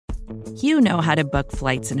You know how to book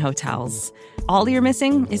flights and hotels. All you're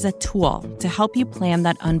missing is a tool to help you plan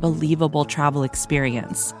that unbelievable travel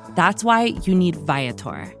experience. That's why you need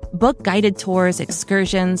Viator. Book guided tours,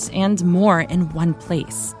 excursions, and more in one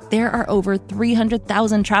place. There are over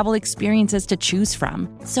 300,000 travel experiences to choose from,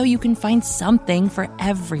 so you can find something for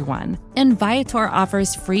everyone. And Viator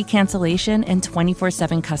offers free cancellation and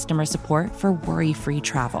 24/7 customer support for worry-free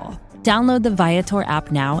travel. Download the Viator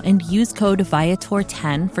app now and use code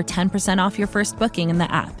Viator10 for 10% off your first booking in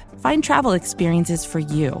the app. Find travel experiences for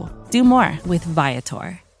you. Do more with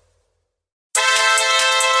Viator.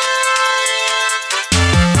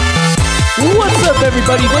 What's up,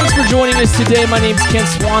 everybody? Thanks for joining us today. My name's Kent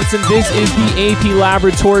Swanson. This is the AP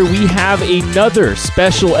Laboratory. We have another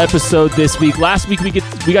special episode this week. Last week, we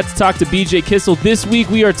got to talk to BJ Kissel. This week,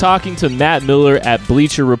 we are talking to Matt Miller at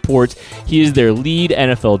Bleacher Report. He is their lead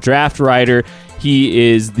NFL draft writer.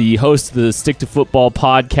 He is the host of the Stick to Football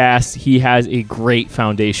podcast. He has a great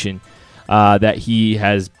foundation that he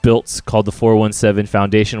has built called the 417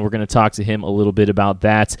 Foundation. We're going to talk to him a little bit about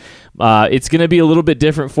that. It's going to be a little bit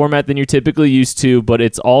different format than you're typically used to, but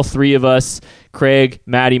it's all three of us, Craig,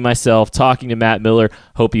 Maddie, myself, talking to Matt Miller.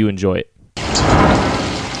 Hope you enjoy it.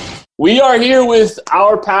 We are here with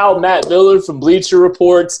our pal Matt Miller from Bleacher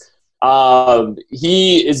Report.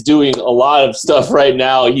 He is doing a lot of stuff right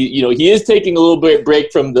now. He is taking a little bit break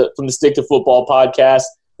from the Stick to Football podcast.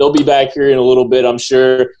 They'll be back here in a little bit, I'm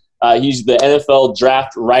sure. He's the NFL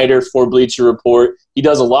draft writer for Bleacher Report. He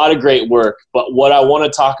does a lot of great work, but what I want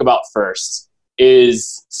to talk about first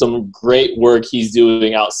is some great work he's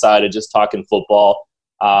doing outside of just talking football.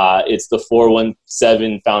 It's the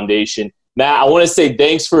 417 Foundation. Matt, I want to say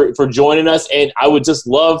thanks for joining us, and I would just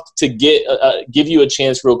love to give you a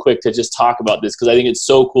chance real quick to just talk about this because I think it's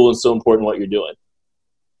so cool and so important what you're doing.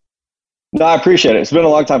 No, I appreciate it. It's been a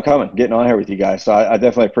long time coming, getting on here with you guys. So I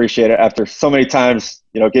definitely appreciate it. After so many times,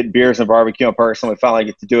 getting beers and barbecue in person, we finally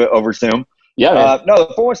get to do it over Zoom. Yeah. No,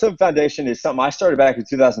 the 417 Foundation is something I started back in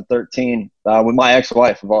 2013 with my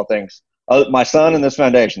ex-wife, of all things. My son and this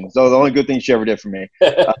foundation. So the only good thing she ever did for me.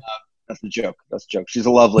 That's the joke. That's a joke. She's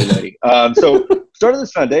a lovely lady. So started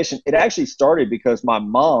this foundation. It actually started because my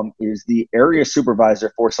mom is the area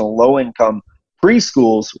supervisor for some low-income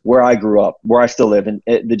preschools where I grew up, where I still live in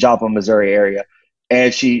the Joplin, Missouri area.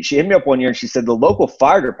 And she hit me up one year and she said the local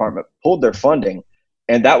fire department pulled their funding.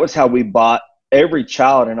 And that was how we bought every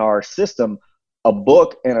child in our system a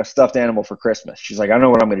book and a stuffed animal for Christmas. She's like, I know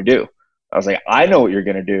what I'm going to do. I was like, I know what you're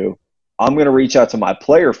going to do. I'm going to reach out to my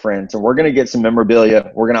player friends and we're going to get some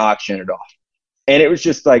memorabilia. We're going to auction it off. And it was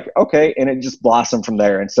just like, okay. And it just blossomed from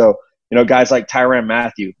there. And so, guys like Tyrann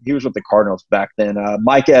Mathieu, he was with the Cardinals back then.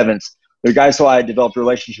 Mike Evans, the guys who I developed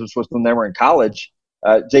relationships with when they were in college,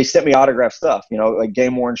 they sent me autographed stuff, like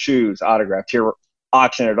game-worn shoes, autographed, here,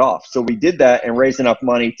 auction it off. So we did that and raised enough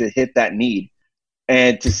money to hit that need.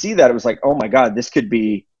 And to see that, it was like, oh, my God,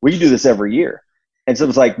 we can do this every year. And so it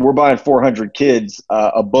was like we're buying 400 kids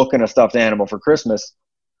a book and a stuffed animal for Christmas.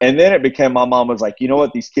 And then it became my mom was like, you know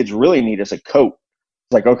what these kids really need is a coat.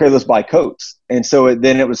 It's like, okay, let's buy coats. And so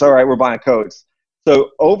then it was, all right, we're buying coats.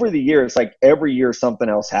 So over the years, like every year something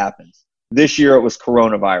else happens. This year it was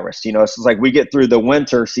coronavirus. So it's like we get through the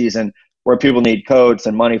winter season where people need coats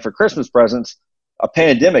and money for Christmas presents. A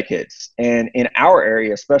pandemic hits. And in our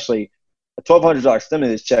area, especially, a $1,200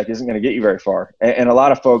 stimulus check isn't going to get you very far. And a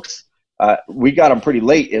lot of folks, we got them pretty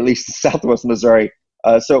late, at least in Southwest Missouri.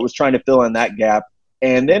 So it was trying to fill in that gap.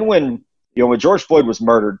 And then when George Floyd was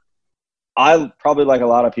murdered, I probably, like a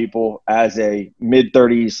lot of people, as a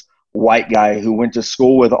mid-30s white guy who went to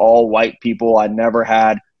school with all white people, I never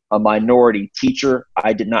had a minority teacher.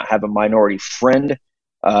 I did not have a minority friend.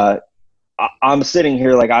 I'm sitting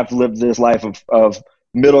here like I've lived this life of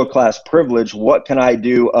middle-class privilege. What can I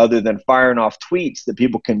do other than firing off tweets that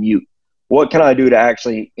people can mute? What can I do to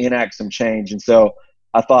actually enact some change? And so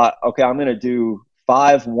I thought, okay, I'm going to do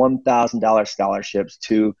 5 $1,000 scholarships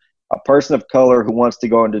to a person of color who wants to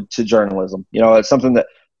go into journalism. It's something that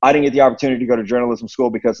I didn't get the opportunity to go to journalism school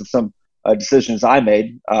because of some decisions I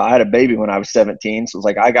made. I had a baby when I was 17, so it was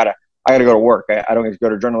like I gotta go to work. I don't get to go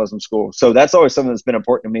to journalism school. So that's always something that's been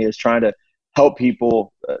important to me, is trying to help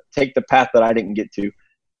people take the path that I didn't get to.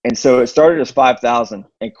 And so it started as 5,000.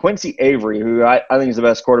 And Quincy Avery, who I think is the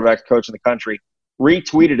best quarterback coach in the country,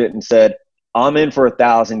 retweeted it and said, I'm in for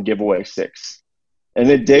 1,000, give away 6. And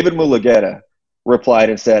then David Mulugeta replied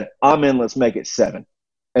and said, I'm in, let's make it 7.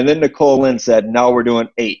 And then Nicole Lynn said, no, we're doing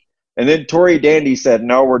 8. And then Tori Dandy said,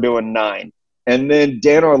 no, we're doing 9. And then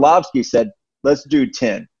Dan Orlovsky said, let's do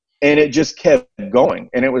 10. And it just kept going.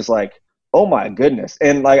 And it was like, oh my goodness.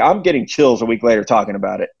 And like, I'm getting chills a week later talking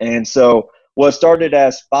about it. And so what started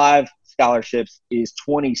as 5 scholarships is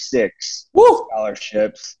 26 Woo!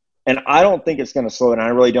 scholarships. And I don't think it's going to slow down. I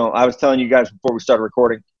really don't. I was telling you guys before we started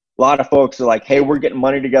recording, a lot of folks are like, hey, we're getting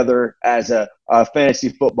money together as a fantasy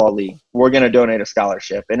football league. We're going to donate a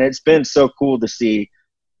scholarship. And it's been so cool to see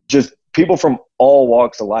just people from all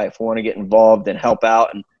walks of life want to get involved and help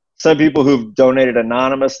out. And some people who've donated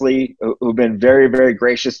anonymously, who've been very, very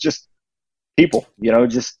gracious, just people,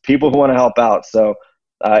 just people who want to help out. So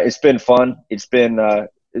it's been fun. It's been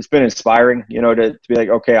inspiring, to be like,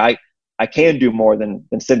 okay, I can do more than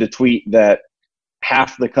send a tweet that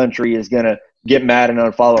half the country is going to get mad and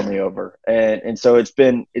unfollow me over. And so it's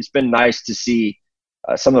been nice to see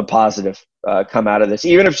some of the positive come out of this,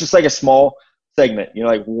 even if it's just like a small segment,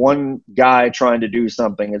 like one guy trying to do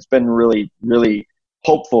something. It's been really, really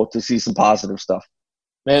hopeful to see some positive stuff.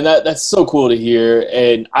 Man, that's so cool to hear.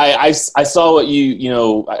 And I saw what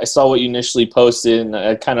I saw what you initially posted, and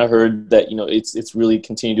I kind of heard that, it's really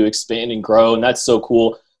continued to expand and grow, and that's so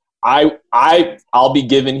cool. I'll be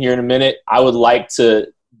giving here in a minute. I would like to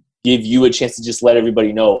give you a chance to just let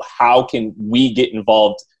everybody know, how can we get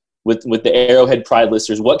involved with the Arrowhead Pride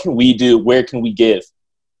listeners? What can we do? Where can we give?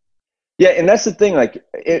 Yeah, and that's the thing. Like,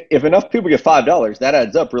 if enough people get $5, that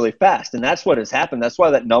adds up really fast, and that's what has happened. That's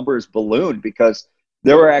why that number is ballooned, because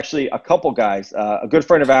there were actually a couple guys, a good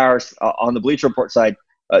friend of ours on the Bleacher Report side,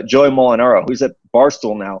 Joey Molinaro, who's at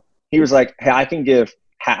Barstool now. He was like, hey, I can give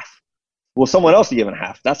half. Well, someone else is giving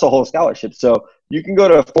half. That's a whole scholarship. So you can go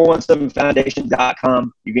to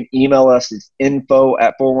 417foundation.com. You can email us. It's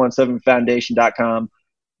info@417foundation.com.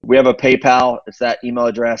 We have a PayPal. It's that email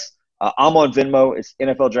address. I'm on Venmo. It's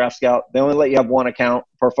NFL Draft Scout. They only let you have one account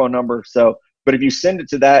per phone number. So, but if you send it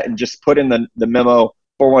to that and just put in the memo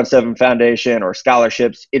 417 Foundation or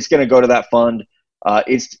scholarships, it's going to go to that fund.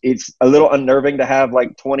 It's a little unnerving to have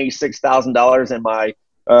like $26,000 in my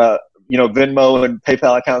Venmo and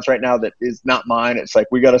PayPal accounts right now that is not mine. It's like,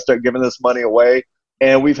 we got to start giving this money away.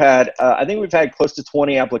 And we've had, I think we've had close to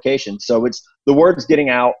 20 applications. So the word's getting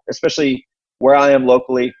out, especially where I am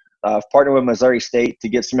locally. I've partnered with Missouri State to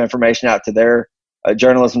get some information out to their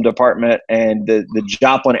journalism department. And the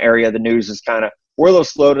Joplin area, the news is we're a little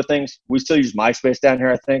slow to things. We still use MySpace down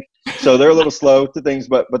here, I think. So they're a little slow to things,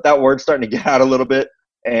 but that word's starting to get out a little bit.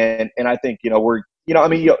 And I think, you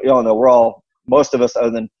all know, most of us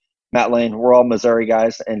other than Matt Lane, we're all Missouri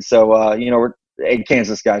guys. And so, we're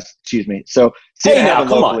Kansas guys, excuse me. So seeing it happen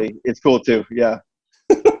locally, it's cool too. Yeah.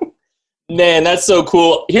 Man, that's so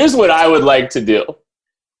cool. Here's what I would like to do.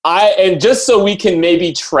 And just so we can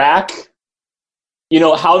maybe track,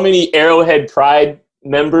 how many Arrowhead Pride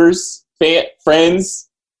members, friends,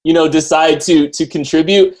 decide to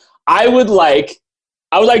contribute. I would like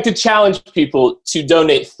to challenge people to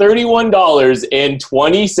donate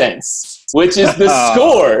 $31.20, which is the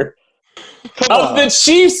score of the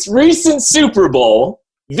Chiefs' recent Super Bowl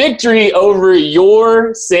victory over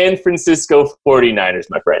your San Francisco 49ers,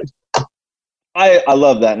 my friend. I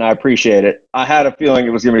love that, and I appreciate it. I had a feeling it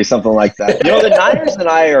was going to be something like that. The Niners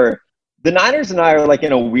and I are like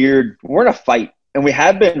we're in a fight, and we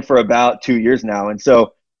have been for about 2 years now. And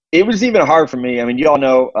so it was even hard for me. I mean, you all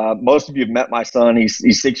know, most of you have met my son.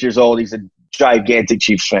 He's 6 years old. He's a gigantic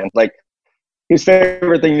Chiefs fan. Like, his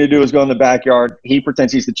favorite thing to do is go in the backyard. He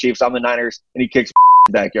pretends he's the Chiefs. I'm the Niners, and he kicks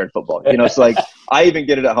backyard football. It's like, I even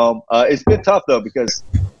get it at home. It's been tough, though, because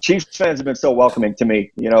Chiefs fans have been so welcoming to me,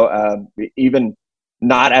 even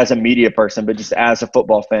not as a media person, but just as a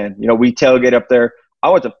football fan. We tailgate up there. I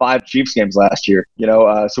went to 5 Chiefs games last year,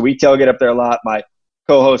 so we tailgate up there a lot. My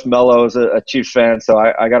co-host Mello is a Chiefs fan, so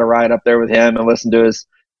I got to ride up there with him and listen to his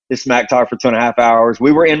smack talk for 2.5 hours.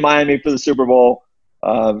 We were in Miami for the Super Bowl.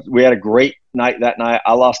 We had a great night that night.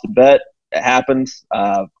 I lost a bet. It happens.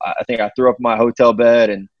 I think I threw up in my hotel bed.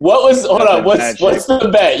 And what's the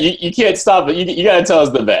bet? You can't stop it. You got to tell us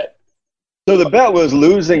the bet. So the bet was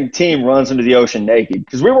losing team runs into the ocean naked,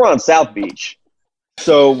 because we were on South Beach.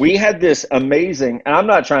 So we had this amazing, and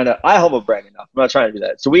I humble brag enough. I'm not trying to do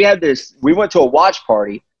that. So we went to a watch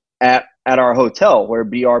party at our hotel where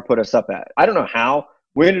BR put us up at. I don't know how.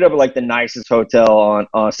 We ended up at like the nicest hotel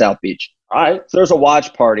on South Beach. All right. So there's a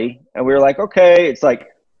watch party, and we were like, okay, it's like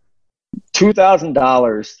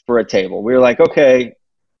 $2,000 for a table. We were like, okay,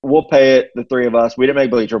 we'll pay it, the three of us. We didn't make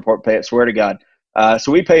Bleacher Report pay it, swear to God.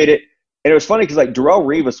 So we paid it. And it was funny because, like, Darrelle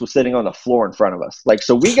Revis was sitting on the floor in front of us. Like,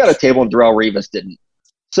 so we got a table and Darrelle Revis didn't.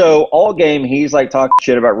 So all game, he's, like, talking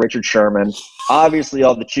shit about Richard Sherman. Obviously,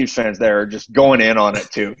 all the Chiefs fans there are just going in on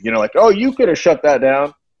it, too. Like, oh, you could have shut that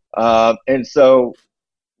down. And so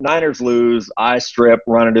Niners lose. I strip,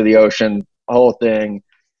 run into the ocean, whole thing.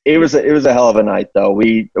 It was a hell of a night, though.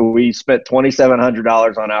 We spent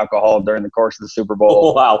 $2,700 on alcohol during the course of the Super Bowl.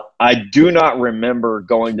 Oh, wow. I do not remember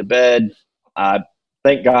going to bed.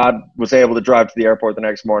 Thank God was able to drive to the airport the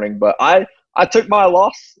next morning, but I took my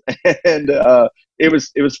loss, and it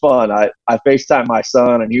was fun. I FaceTimed my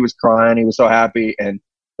son, and he was crying. He was so happy, and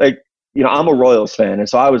I'm a Royals fan, and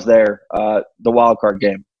so I was there the wild card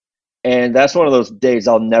game, and that's one of those days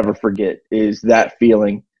I'll never forget. Is that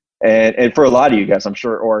feeling, and for a lot of you guys, I'm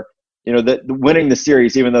sure, or the winning the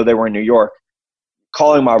series, even though they were in New York,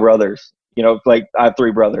 calling my brothers. I have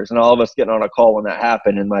 3 brothers, and all of us getting on a call when that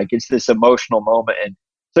happened, and it's this emotional moment. And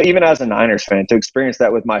so even as a Niners fan, to experience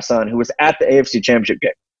that with my son, who was at the AFC Championship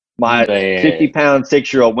game, my 50-pound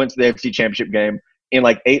 6-year-old went to the AFC Championship game in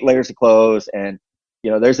 8 layers of clothes, and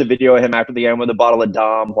there's a video of him after the game with a bottle of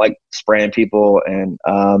Dom, spraying people, and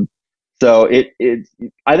so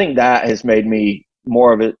I think that has made me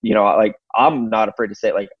more of it. I'm not afraid to say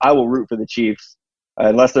it. I will root for the Chiefs.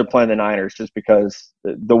 Unless they're playing the Niners, just because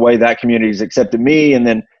the way that community has accepted me, and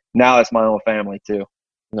then now it's my own family too.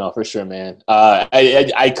 No, for sure, man.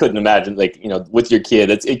 I couldn't imagine, with your kid,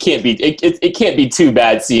 it can't be too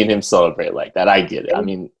bad seeing him celebrate like that. I get it. I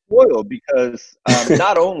mean, spoiled because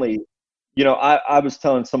not only, I was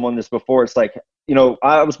telling someone this before. It's I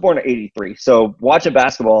was born in '83, so watching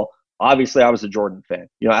basketball, obviously I was a Jordan fan.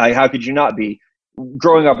 How could you not be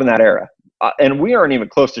growing up in that era? And we aren't even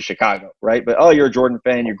close to Chicago, right? But, you're a Jordan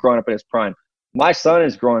fan. You're growing up in his prime. My son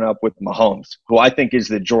is growing up with Mahomes, who I think is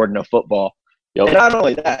the Jordan of football. Yep. And not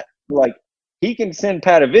only that, he can send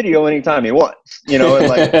Pat a video anytime he wants,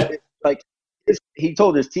 and he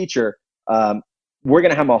told his teacher, we're going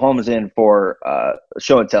to have Mahomes in for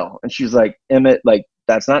show and tell. And she's like, Emmett,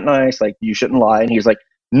 that's not nice. You shouldn't lie. And he was like,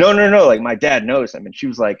 no. My dad knows him. And she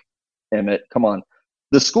was like, Emmett, come on.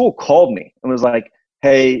 The school called me and was like,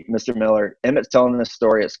 hey, Mr. Miller, Emmett's telling this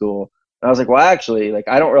story at school. And I was like, well, actually,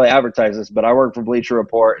 I don't really advertise this, but I work for Bleacher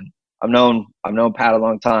Report, and I've known Pat a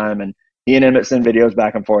long time, and he and Emmett send videos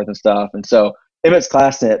back and forth and stuff. And so Emmett's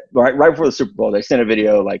class sent, right before the Super Bowl, they sent a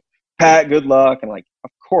video Pat, good luck, and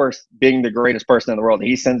of course, being the greatest person in the world,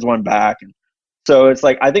 he sends one back. And so it's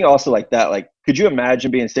I think also that, could you imagine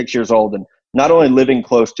being 6 years old and not only living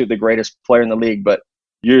close to the greatest player in the league, but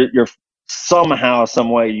you're somehow, some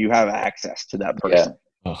way you have access to that person.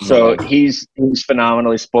 Yeah. Oh, so man. He's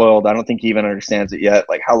phenomenally spoiled. I don't think he even understands it yet,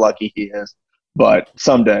 how lucky he is. But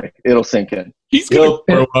someday it'll sink in. He's going to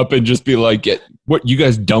grow up and just be like, what, you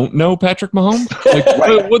guys don't know Patrick Mahomes?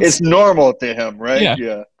 Right. It's normal to him, right?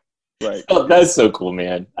 Yeah. Right. Oh, that's so cool,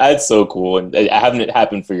 man. That's so cool. And having it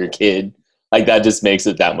happen for your kid, that just makes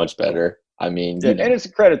it that much better. I mean, and it's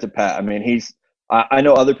a credit to Pat. I mean, I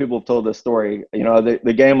know other people have told this story.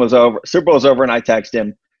 The game was over, Super Bowl was over, and I texted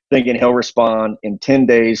him thinking he'll respond in 10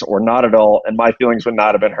 days or not at all, and my feelings would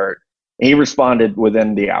not have been hurt. He responded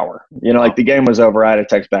within the hour. The game was over, I had a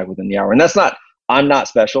text back within the hour. And I'm not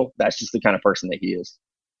special. That's just the kind of person that he is.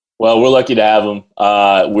 Well, we're lucky to have him.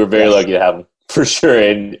 We're very lucky to have him, for sure.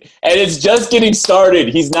 And it's just getting started.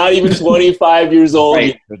 He's not even 25 years old.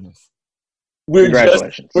 Right.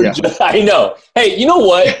 Congratulations. I know. Hey, you know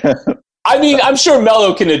what? I mean, I'm sure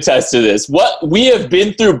Mello can attest to this. What we have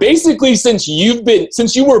been through, basically, since you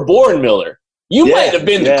were born, Miller, you might have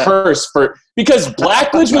been the curse because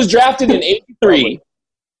Blackledge was drafted in '83,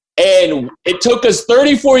 and it took us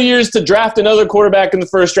 34 years to draft another quarterback in the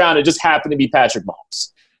first round. It just happened to be Patrick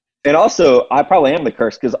Mahomes. And also, I probably am the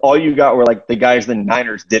curse because all you got were the guys the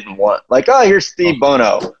Niners didn't want. Here's Steve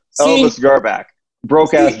Bono, Elvis Garback,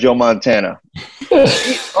 broke-ass Joe Montana.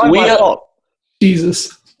 My fault.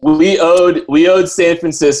 Jesus. We owed San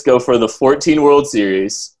Francisco for the 14 World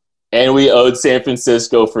Series, and we owed San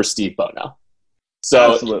Francisco for Steve Bono.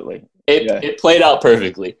 So absolutely, it played out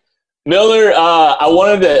perfectly. Miller, I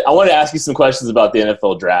wanted to ask you some questions about the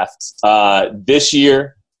NFL draft this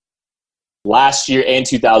year, last year, and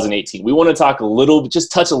 2018. We want to touch a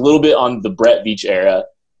little bit on the Brett Veach era,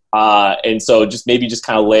 and so just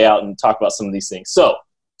kind of lay out and talk about some of these things. So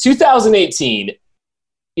 2018.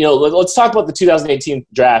 Let's talk about the 2018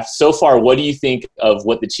 draft. So far, what do you think of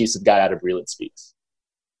what the Chiefs have got out of Breland Speaks?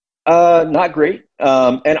 Not great.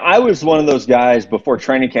 And I was one of those guys before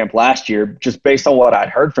training camp last year, just based on what I'd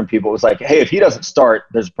heard from people. It was hey, if he doesn't start,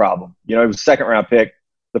 there's a problem. It was a second-round pick,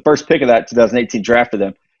 the first pick of that 2018 draft for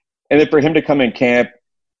them. And then for him to come in camp,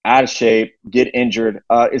 out of shape, get injured,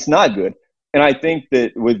 it's not good. And I think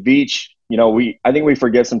that with Veach, I think we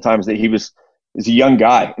forget sometimes that he's a young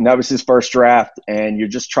guy, and that was his first draft, and you're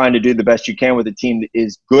just trying to do the best you can with a team that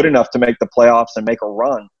is good enough to make the playoffs and make a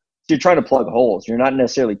run. So you're trying to plug holes. You're not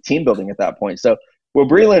necessarily team building at that point. So when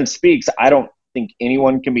Breland speaks, I don't think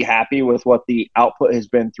anyone can be happy with what the output has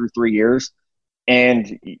been through 3 years.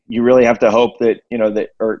 And you really have to hope that,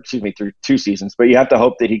 through 2 seasons, but you have to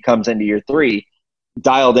hope that he comes into year 3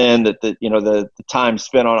 dialed in, that the time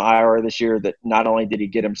spent on IR this year, that not only did he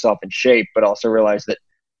get himself in shape, but also realize that,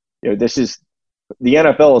 this is the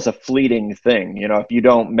NFL is a fleeting thing. If you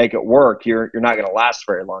don't make it work, you're not going to last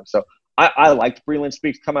very long. So I liked Breland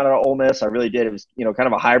Speaks coming out of Ole Miss. I really did. It was, kind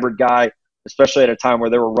of a hybrid guy, especially at a time where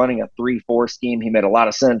they were running a 3-4 scheme. He made a lot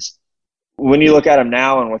of sense. When you look at him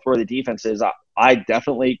now and with where the defense is, I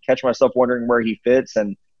definitely catch myself wondering where he fits,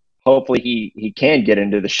 and hopefully he can get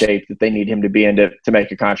into the shape that they need him to be in to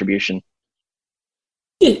make a contribution.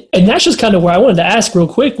 And that's just kind of where I wanted to ask real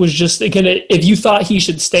quick, was just again, if you thought he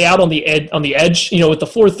should stay out on the edge, with the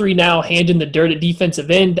 4-3 now, hand in the dirt at defensive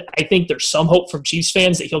end. I think there's some hope from Chiefs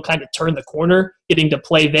fans that he'll kind of turn the corner, getting to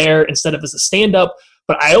play there instead of as a stand-up.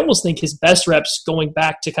 But I almost think his best reps going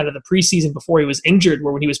back to kind of the preseason before he was injured,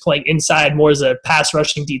 where when he was playing inside more as a pass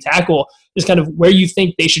rushing D tackle, is kind of where you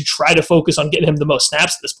think they should try to focus on getting him the most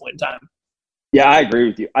snaps at this point in time. Yeah, I agree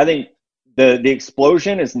with you. I think the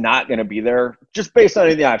explosion is not going to be there just based on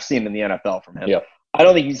anything I've seen in the NFL from him. Yeah. I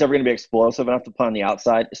don't think he's ever going to be explosive enough to play on the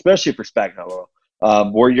outside, especially for Spagnuolo,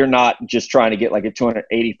 where you're not just trying to get like a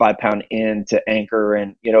 285-pound end to anchor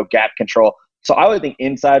and, gap control. So I would think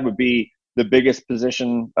inside would be the biggest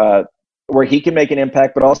position where he can make an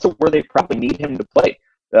impact, but also where they probably need him to play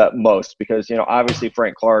most, because, obviously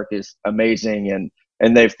Frank Clark is amazing,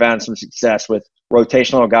 and they've found some success with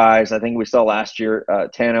rotational guys. I think we saw last year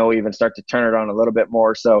Tano even start to turn it on a little bit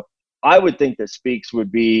more. So I would think that Speaks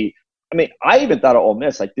would be – I even thought of Ole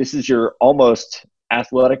Miss, like this is your almost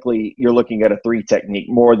athletically, you're looking at a 3 technique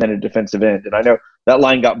more than a defensive end. And I know that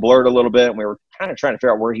line got blurred a little bit, and we were kind of trying to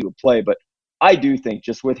figure out where he would play, but I do think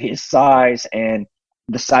just with his size and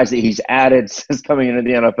the size that he's added since coming into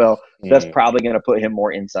the NFL, that's probably going to put him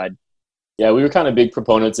more inside. Yeah, we were kind of big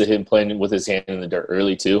proponents of him playing with his hand in the dirt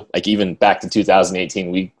early too. Like even back to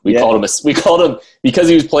 2018, we called him because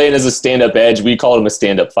he was playing as a stand-up edge. We called him a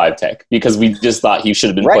stand-up 5 tech because we just thought he should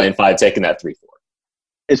have been playing 5 tech in that 3-4.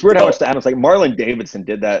 It's weird how much that happens. Like Marlon Davidson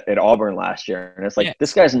did that at Auburn last year, and it's like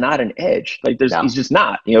this guy's not an edge. Like he's just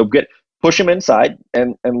not. Push him inside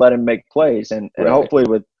and let him make plays, and hopefully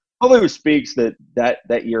with Speaks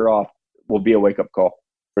that year off will be a wake up call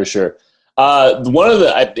for sure.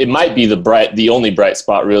 It might be the only bright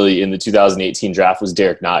spot really in the 2018 draft was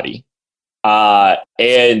Derek Nottie.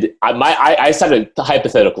 And I set a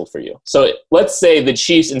hypothetical for you. So let's say the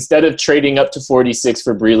Chiefs, instead of trading up to 46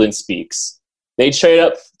 for Breland Speaks, they trade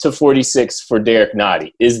up to 46 for Derek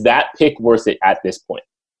Nottie. Is that pick worth it at this point?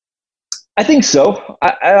 I think so.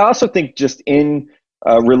 I also think just in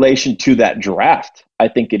relation to that draft, I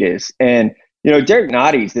think it is. And Derek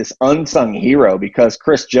Nottie's this unsung hero because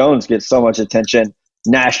Chris Jones gets so much attention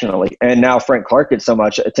nationally, and now Frank Clark gets so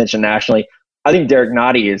much attention nationally. I think Derek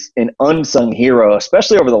Nottie is an unsung hero,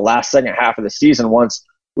 especially over the last second half of the season once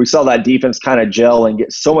we saw that defense kind of gel and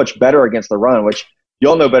get so much better against the run, which you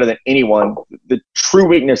all know better than anyone. The true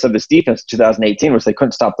weakness of this defense in 2018 was they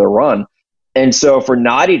couldn't stop the run. And so for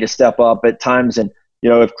Nottie to step up at times and,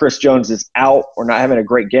 if Chris Jones is out or not having a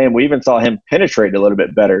great game, we even saw him penetrate a little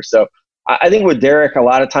bit better. So I think with Derek, a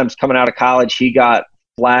lot of times coming out of college, he got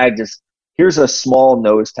flagged as here's a small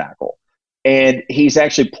nose tackle. And he's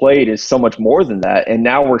actually played as so much more than that. And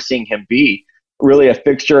now we're seeing him be really a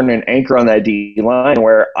fixture and an anchor on that D line,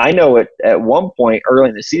 where I know at one point early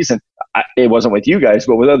in the season, it wasn't with you guys,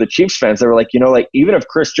 but with other Chiefs fans, they were like, even if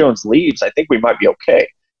Chris Jones leaves, I think we might be okay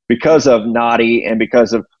because of Nottie and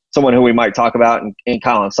because of someone who we might talk about in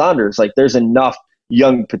Colin Saunders. Like there's enough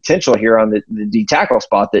young potential here on the D tackle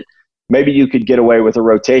spot that maybe you could get away with a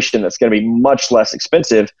rotation that's going to be much less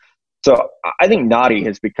expensive. So I think Nottie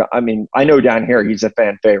has become, I know down here he's a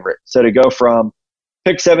fan favorite. So to go from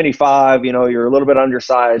pick 75, you're a little bit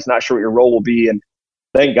undersized, not sure what your role will be. And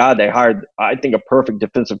thank God they hired, I think, a perfect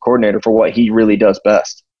defensive coordinator for what he really does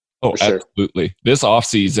best. Oh, absolutely. This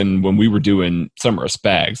offseason, when we were doing Summer of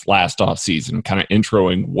Spags last offseason, kind of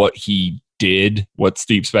introing what he did, what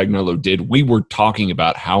Steve Spagnuolo did, we were talking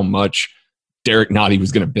about how much Derek Nottie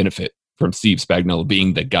was going to benefit from Steve Spagnuolo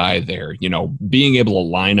being the guy there, being able to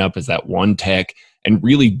line up as that 1 tech and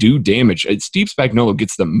really do damage. Steve Spagnuolo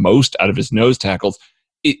gets the most out of his nose tackles.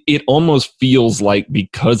 It almost feels like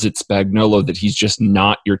because it's Spagnuolo that he's just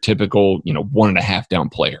not your typical, 1.5 down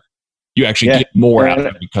player. You actually get more out of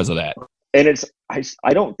it because of that. And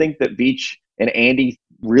I don't think that Beach and Andy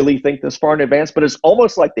really think this far in advance, but it's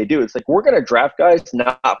almost like they do. It's like, we're going to draft guys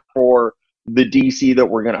not for the DC that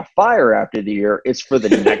we're going to fire after the year. It's for the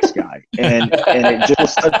next guy. And it just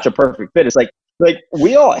was such a perfect fit. It's like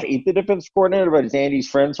we all hate the defense coordinator, but it's Andy's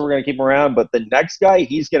friend, so we're going to keep him around. But the next guy,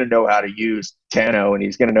 he's going to know how to use Tano, and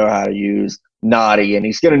he's going to know how to use Noddy, and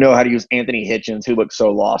he's going to know how to use Anthony Hitchens, who looked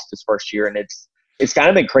so lost his first year. And it's kind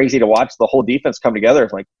of been crazy to watch the whole defense come together.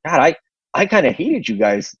 It's like, God, I kind of hated you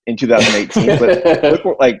guys in 2018, but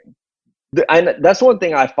look, like, that's one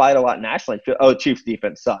thing I fight a lot nationally. Oh, Chiefs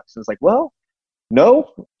defense sucks. And it's like, well, no,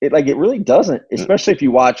 it really doesn't, especially if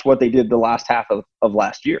you watch what they did the last half of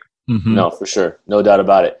last year. Mm-hmm. No, for sure. No doubt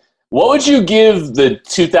about it. What would you give the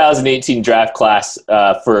 2018 draft class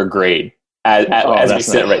for a grade as we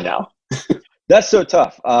sit right now? That's so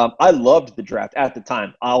tough. I loved the draft at the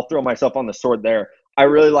time. I'll throw myself on the sword there. I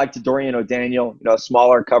really liked Dorian O'Daniel, a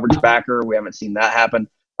smaller coverage backer. We haven't seen that happen.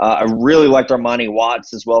 I really liked Armani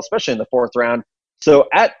Watts as well, especially in the 4th round. So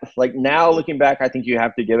now looking back, I think you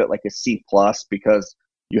have to give it like a C+ because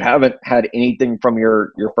you haven't had anything from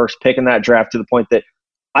your first pick in that draft to the point that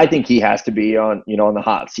I think he has to be on the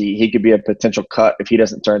hot seat. He could be a potential cut if he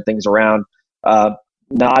doesn't turn things around.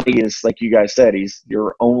 Noddy is, like you guys said, he's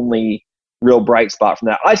your only real bright spot from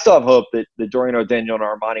that. I still have hope that Dorian O'Daniel and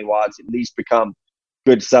Armani Watts at least become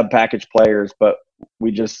good sub-package players, but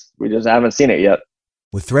we just haven't seen it yet.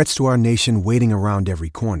 With threats to our nation waiting around every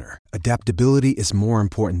corner, adaptability is more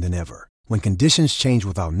important than ever. When conditions change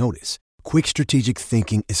without notice, quick strategic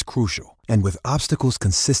thinking is crucial. And with obstacles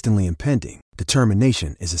consistently impending,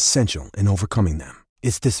 determination is essential in overcoming them.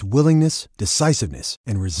 It's this willingness, decisiveness,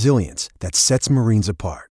 and resilience that sets Marines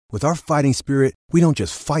apart. With our fighting spirit, we don't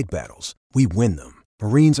just fight battles, we win them.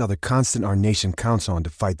 Marines are the constant our nation counts on to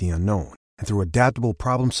fight the unknown. And through adaptable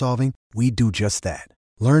problem solving, we do just that.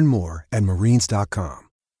 Learn more at marines.com.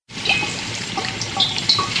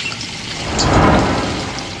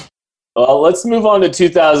 Well, let's move on to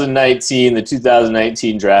 2019, the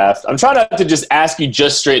 2019 draft. I'm trying not to just ask you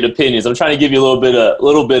just straight opinions. I'm trying to give you a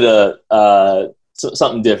little bit of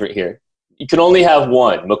something different here. You can only have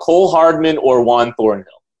one, Mecole Hardman or Juan Thornhill.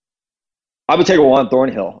 I would take a Juan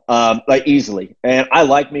Thornhill, easily. And I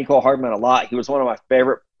like Mecole Hardman a lot. He was one of my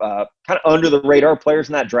favorite kind of under the radar players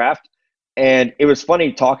in that draft. And it was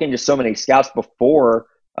funny talking to so many scouts before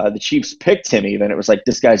the Chiefs picked him even. It was like,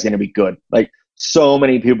 this guy's going to be good. Like, so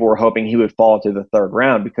many people were hoping he would fall to the 3rd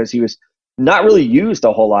round because he was not really used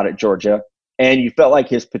a whole lot at Georgia. And you felt like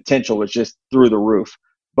his potential was just through the roof.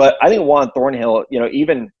 But I think Juan Thornhill,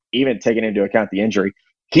 even taking into account the injury,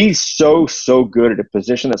 he's so good at a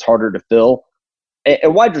position that's harder to fill. A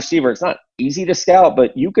wide receiver, it's not easy to scout,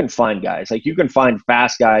 but you can find guys. Like, you can find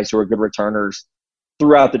fast guys who are good returners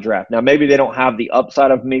throughout the draft. Now, maybe they don't have the upside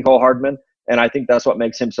of Mecole Hardman, and I think that's what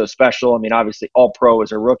makes him so special. I mean, obviously, All-Pro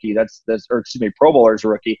as a rookie, Pro Bowler as a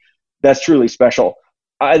rookie, that's truly special.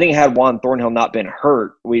 I think had Juan Thornhill not been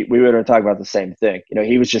hurt, we would have talked about the same thing.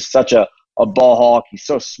 He was just such a ball hawk. He's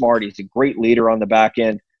so smart. He's a great leader on the back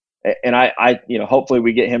end. And I hopefully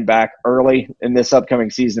we get him back early in this upcoming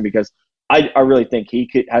season because I really think he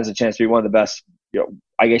has a chance to be one of the best,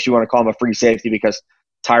 I guess you want to call him a free safety because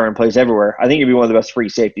Tyron plays everywhere. I think he'd be one of the best free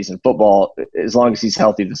safeties in football as long as he's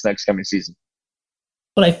healthy this next coming season.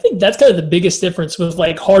 But I think that's kind of the biggest difference with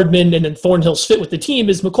like Hardman and then Thornhill's fit with the team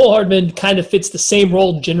is Mecole Hardman kind of fits the same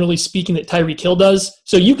role, generally speaking, that Tyreek Hill does.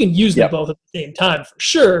 So you can use them both at the same time for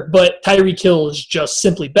sure, but Tyreek Hill is just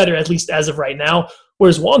simply better, at least as of right now,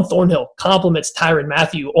 whereas Juan Thornhill complements Tyrann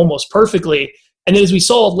Mathieu almost perfectly. And then as we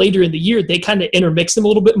saw later in the year, they kind of intermixed them a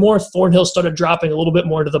little bit more. Thornhill started dropping a little bit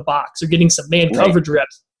more into the box or getting some man coverage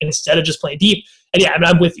reps instead of just playing deep. And yeah,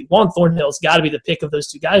 I'm with you. Juan Thornhill's got to be the pick of those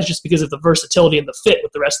two guys just because of the versatility and the fit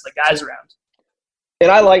with the rest of the guys around. And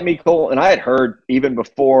I like Mecole, and I had heard even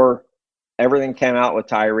before everything came out with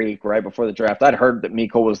Tyreek, right before the draft, I'd heard that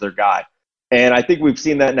Mecole was their guy. And I think we've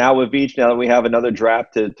seen that now with Veach, now that we have another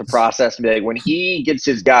draft to process. When he gets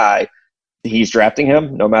his guy, he's drafting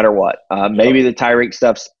him no matter what. Maybe the Tyreek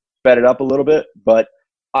stuff sped it up a little bit, but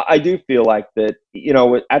I do feel like that,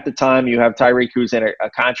 at the time you have Tyreek who's in a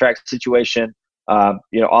contract situation,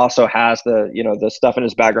 also has the stuff in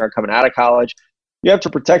his background coming out of college. You have to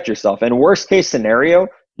protect yourself. And worst case scenario,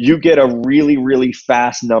 you get a really, really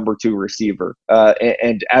fast number 2 receiver.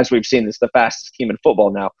 And as we've seen, it's the fastest team in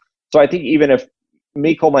football now. So I think even if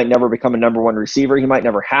Mecole might never become a number 1 receiver, he might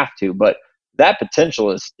never have to, but that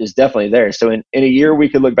potential is definitely there. So in a year, we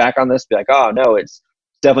could look back on this and be like, oh, no, it's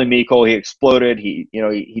definitely Mecole. He exploded.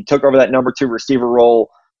 He took over that number 2 receiver role.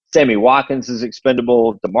 Sammy Watkins is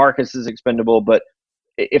expendable. DeMarcus is expendable. But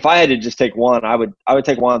if I had to just take one, I would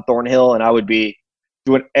take Juan Thornhill, and I would be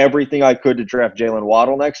doing everything I could to draft Jalen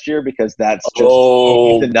Waddle next year because that's just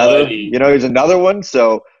he's another one.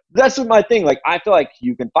 So that's my thing. Like, I feel like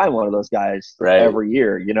you can find one of those guys every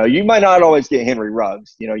year. You know, you might not always get Henry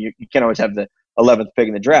Ruggs. You know, you can't always have the 11th pick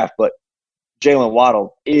in the draft, but Jalen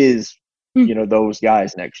Waddle is, you know, those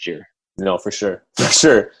guys next year. No, for sure. For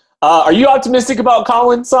sure. Are you optimistic about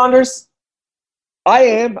Colin Saunders? I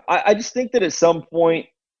am. I just think that at some point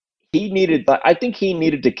I think he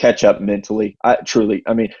needed to catch up mentally. Truly.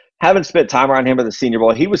 I mean, having spent time around him at the Senior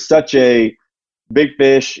Bowl, he was such a big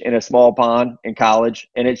fish in a small pond in college.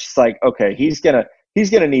 And it's just like, okay, he's gonna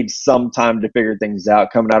need some time to figure things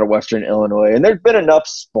out coming out of Western Illinois. And there's been enough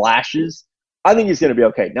splashes. I think he's gonna be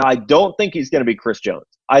okay. Now, I don't think he's gonna be Chris Jones.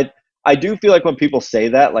 I do feel like when people say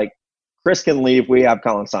that, like, Chris can leave, we have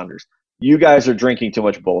Colin Saunders. You guys are drinking too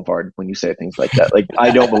much Boulevard when you say things like that. Like,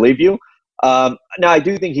 I don't believe you. Now, I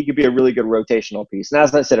do think he could be a really good rotational piece. And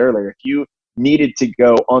as I said earlier, if you needed to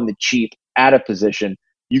go on the cheap at a position,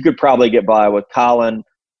 you could probably get by with Colin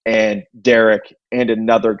and Derek and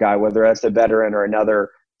another guy, whether that's a veteran or another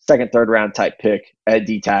second, third round type pick at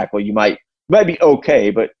D tackle. You might be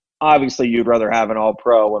okay, but obviously you'd rather have an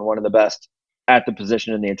all-pro and one of the best at the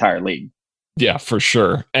position in the entire league. Yeah, for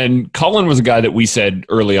sure. And Colin was a guy that we said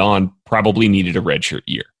early on probably needed a redshirt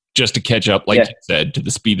year just to catch up, like you said, to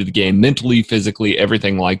the speed of the game, mentally, physically,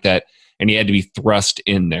 everything like that. And he had to be thrust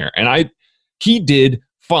in there. And he did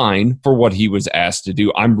fine for what he was asked to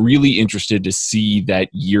do. I'm really interested to see that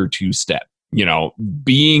year 2 step. You know,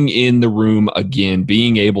 being in the room again,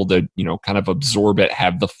 being able to, you know, kind of absorb it,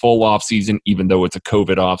 have the full off season, even though it's a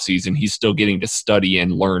COVID off season, he's still getting to study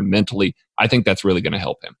and learn mentally. I think that's really going to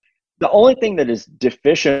help him. The only thing that is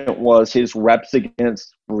deficient was his reps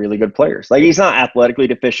against really good players. Like, he's not athletically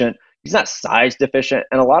deficient. He's not size deficient.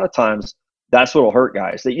 And a lot of times that's what will hurt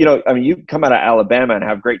guys. That, you know, I mean, you come out of Alabama and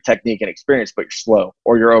have great technique and experience, but you're slow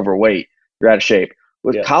or you're overweight, you're out of shape.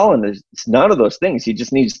 With Colin, it's none of those things. He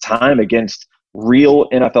just needs time against real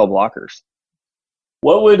NFL blockers.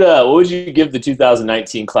 What would you give the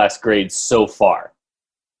 2019 class grade so far?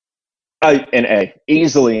 An A,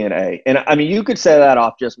 easily an A. And I mean, you could say that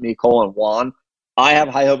off just me, Cole, and Juan. I have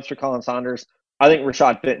high hopes for Colin Saunders. I think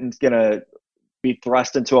Rashad Fenton's going to be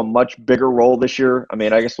thrust into a much bigger role this year. I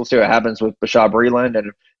mean, I guess we'll see what happens with Bashaw Breeland and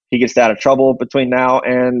if he gets out of trouble between now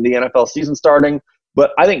and the NFL season starting.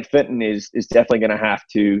 But I think Fenton is definitely going to have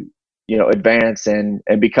to, you know, advance and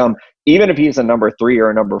become, even if he's a number 3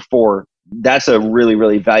 or a number 4, that's a really,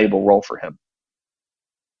 really valuable role for him.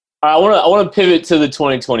 I want to pivot to the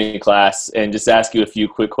 2020 class and just ask you a few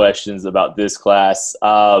quick questions about this class.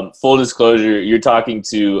 Full disclosure, you're talking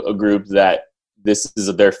to a group that this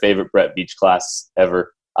is their favorite Brett Beach class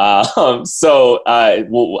ever. I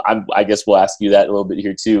guess we'll ask you that a little bit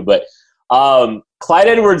here too. But Clyde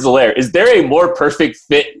Edwards-Helaire, is there a more perfect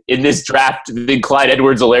fit in this draft than Clyde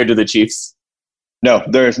Edwards-Helaire to the Chiefs? No,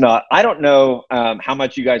 there is not. I don't know how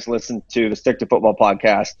much you guys listen to the Stick to Football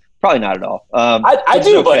podcast. Probably not at all. I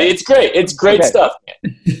do, okay. Buddy. It's great. It's great stuff.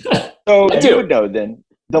 So you would know then,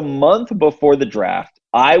 the month before the draft,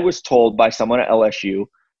 I was told by someone at LSU,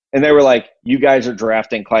 and they were like, you guys are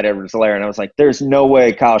drafting Clyde Edwards-Helaire. And I was like, there's no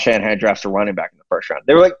way Kyle Shanahan drafts a running back in the first round.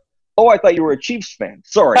 They were like, oh, I thought you were a Chiefs fan.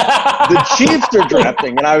 Sorry. The Chiefs are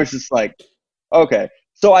drafting. And I was just like, okay.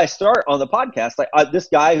 So I start on the podcast. Like this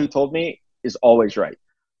guy who told me is always right.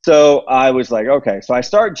 So I was like, okay. So I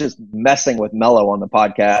started just messing with Mello on the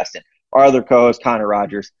podcast and our other co-host, Connor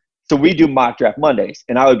Rogers. So we do mock draft Mondays.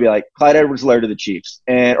 And I would be like, Clyde Edwards-Helaire to the Chiefs.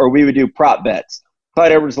 Or we would do prop bets.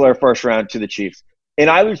 Clyde Edwards-Helaire first round to the Chiefs. And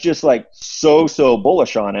I was just like so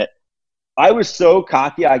bullish on it. I was so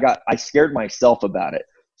cocky. I scared myself about it.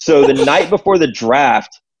 So the night before the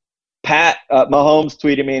draft, Pat Mahomes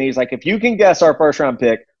tweeted me and he's like, if you can guess our first round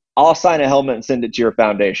pick, I'll sign a helmet and send it to your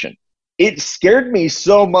foundation. It scared me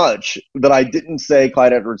so much that I didn't say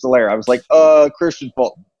Clyde Edwards-Helaire. I was like, Christian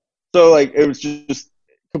Fulton. So like it was just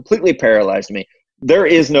completely paralyzed me. There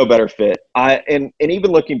is no better fit. And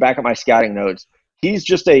even looking back at my scouting notes, he's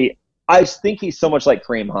just I think he's so much like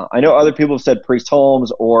Kareem Hunt. I know other people have said Priest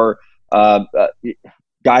Holmes or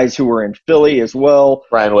guys who were in Philly as well.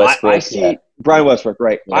 Brian Westbrook. I see Brian Westbrook,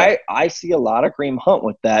 right. Yeah. I see a lot of Kareem Hunt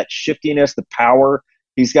with that shiftiness, the power.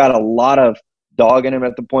 He's got a lot of dog in him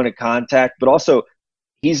at the point of contact, but also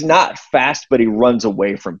he's not fast, but he runs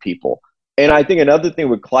away from people. And I think another thing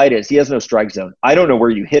with Clyde is he has no strike zone. I don't know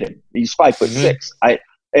where you hit him. He's 5'6".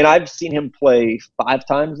 I've seen him play 5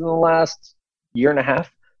 times in the last year and a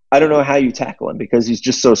half. I don't know how you tackle him because he's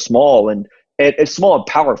just so small and it's small and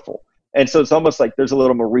powerful. And so it's almost like there's a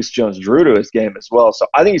little Maurice Jones-Drew to his game as well. So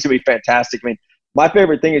I think he's going to be fantastic. I mean, my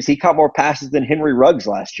favorite thing is he caught more passes than Henry Ruggs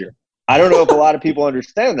last year. I don't know if a lot of people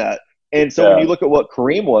understand that. And so when you look at what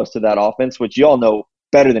Kareem was to that offense, which you all know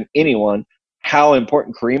better than anyone, how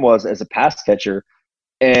important Kareem was as a pass catcher.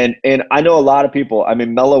 And I know a lot of people, I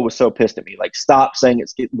mean, Mello was so pissed at me, like, stop saying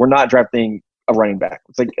we're not drafting a running back.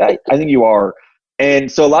 It's like, I think you are.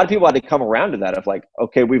 And so a lot of people had to come around to that of like,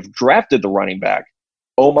 okay, we've drafted the running back.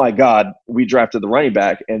 Oh my God, we drafted the running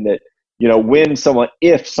back. And that,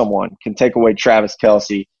 if someone can take away Travis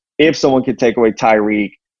Kelce, if someone can take away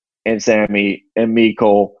Tyreek and Sammy and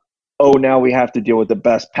Mecole, now we have to deal with the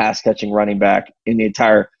best pass catching running back in the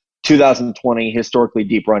entire 2020 historically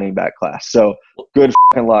deep running back class. So good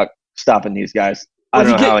fucking luck stopping these guys. I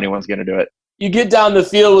don't know how anyone's going to do it. You get down the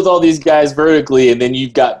field with all these guys vertically, and then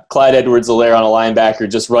you've got Clyde Edwards-Helaire on a linebacker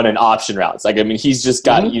just running option routes. Like, I mean, he's just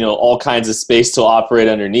got, all kinds of space to operate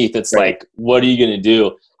underneath. It's like, what are you going to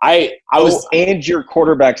do? And your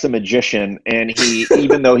quarterback's a magician, and he,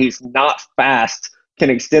 even though he's not fast,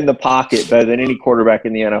 can extend the pocket better than any quarterback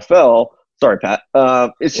in the NFL. Sorry, Pat.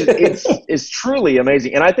 It's truly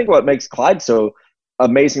amazing. And I think what makes Clyde so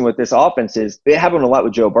amazing with this offense is it happened a lot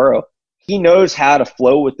with Joe Burrow. He knows how to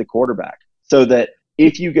flow with the quarterback so that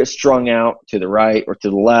if you get strung out to the right or to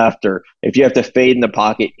the left, or if you have to fade in the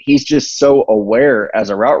pocket, he's just so aware as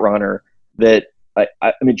a route runner that,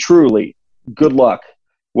 I mean, truly, good luck.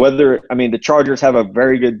 The Chargers have a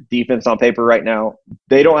very good defense on paper right now.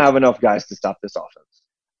 They don't have enough guys to stop this offense.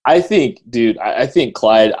 I think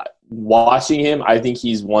Clyde, watching him, I think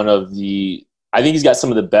he's he's got some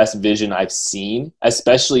of the best vision I've seen,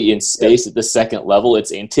 especially in space at the second level.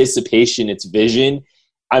 It's anticipation, it's vision.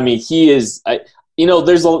 I mean, he is,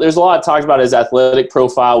 there's a lot of talk about his athletic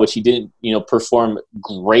profile, which he didn't, perform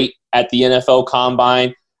great at the NFL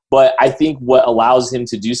Combine. But I think what allows him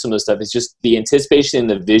to do some of this stuff is just the anticipation and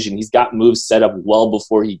the vision. He's got moves set up well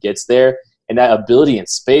before he gets there. And that ability in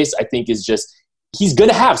space, I think, is just – he's going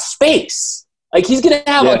to have space. Like, he's going to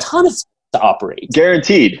have a ton of space to operate.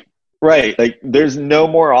 Guaranteed. Right. Like, there's no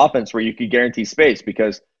more offense where you could guarantee space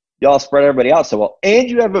because y'all spread everybody out so well. And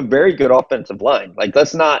you have a very good offensive line. Like,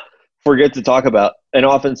 let's not forget to talk about an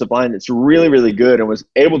offensive line that's really, really good and was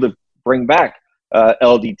able to bring back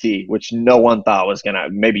LDT, which no one thought was going to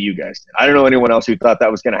 – maybe you guys did. I don't know anyone else who thought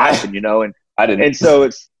that was going to happen, and I didn't. And so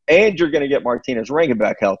and you're going to get Martinez Rankin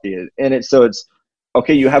back healthy. And it's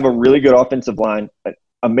okay, you have a really good offensive line, an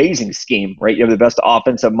amazing scheme, right? You have the best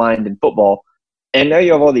offensive mind in football. And now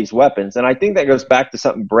you have all these weapons. And I think that goes back to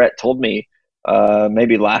something Brett told me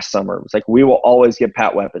maybe last summer. It was like, we will always get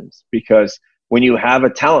Pat weapons because when you have a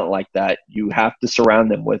talent like that, you have to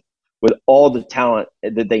surround them with all the talent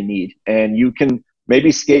that they need. And you can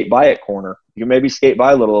maybe skate by at corner. You can maybe skate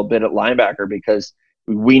by a little bit at linebacker because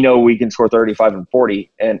we know we can score 35 and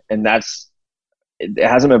 40. And it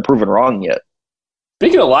hasn't been proven wrong yet.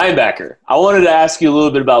 Speaking of linebacker, I wanted to ask you a little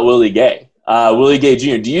bit about Willie Gay. Willie Gay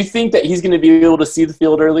Jr., do you think that he's going to be able to see the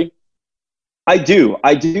field early? I do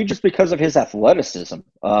just because of his athleticism.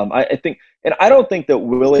 I think, and I don't think that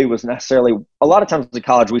Willie was necessarily – a lot of times in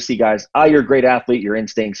college we see guys, you're a great athlete, your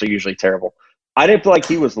instincts are usually terrible. I didn't feel like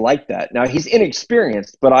he was like that. Now, he's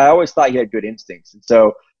inexperienced, but I always thought he had good instincts. And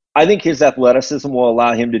so I think his athleticism will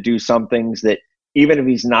allow him to do some things that even if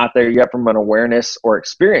he's not there yet from an awareness or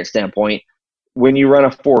experience standpoint, when you run a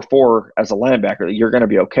 4-4 as a linebacker, you're going to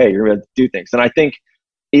be okay. You're going to do things. And I think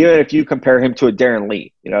even if you compare him to a Darren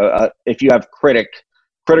Lee, if you have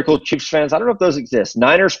critical Chiefs fans, I don't know if those exist.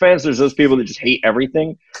 Niners fans, there's those people that just hate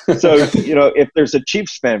everything. So, if there's a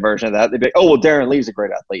Chiefs fan version of that, they'd be like, oh, well, Darren Lee's a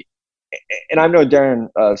great athlete. And I've known Darren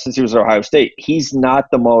since he was at Ohio State. He's not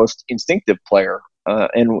the most instinctive player.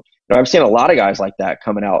 And I've seen a lot of guys like that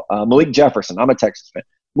coming out. Malik Jefferson, I'm a Texas fan.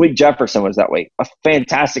 Malik Jefferson was that way. A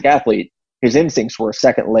fantastic athlete. His instincts were a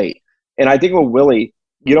second late. And I think with Willie,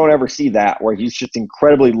 you don't ever see that where he's just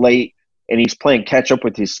incredibly late and he's playing catch up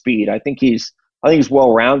with his speed. I think he's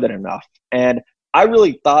well-rounded enough. And I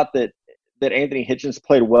really thought that Anthony Hitchens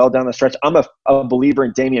played well down the stretch. I'm a believer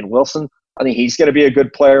in Damian Wilson. I think he's going to be a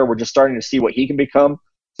good player. We're just starting to see what he can become.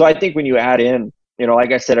 So I think when you add in,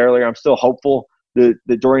 like I said earlier, I'm still hopeful that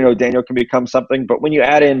Dorian O'Daniel can become something. But when you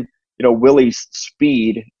add in, Willie's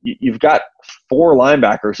speed, you've got 4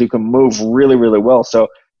 linebackers who can move really, really well. So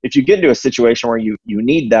if you get into a situation where you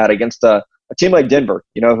need that against a team like Denver,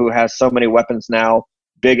 who has so many weapons now,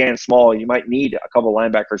 big and small, you might need a couple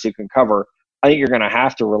linebackers who can cover. I think you're going to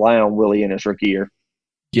have to rely on Willie in his rookie year.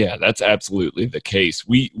 Yeah, that's absolutely the case.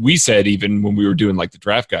 We said even when we were doing like the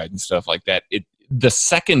draft guide and stuff like that, the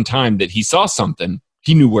second time that he saw something,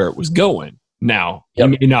 he knew where it was going. Now, he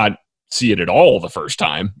may not see it at all the first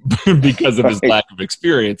time because of his lack of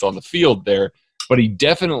experience on the field there, but he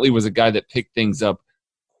definitely was a guy that picked things up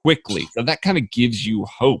quickly. So that kind of gives you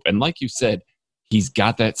hope. And like you said, he's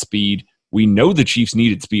got that speed. We know the Chiefs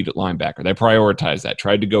needed speed at linebacker. They prioritized that,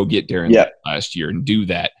 tried to go get Darren last year and do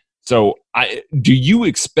that. So do you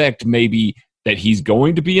expect maybe that he's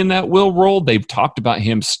going to be in that Will role? They've talked about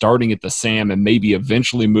him starting at the Sam and maybe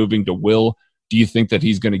eventually moving to Will. Do you think that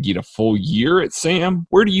he's going to get a full year at Sam?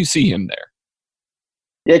 Where do you see him there?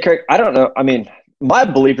 Yeah, Craig, I don't know. I mean, my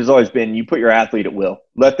belief has always been you put your athlete at will.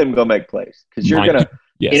 Let them go make plays. Because you're going to,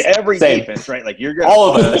 in every defense, right? Like you're going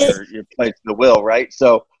to put your plays to the will, right?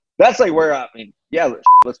 So that's like where, I mean, yeah,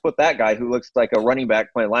 let's put that guy who looks like a running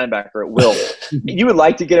back playing linebacker at will. You would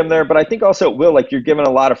like to get him there, but I think also at will, like you're given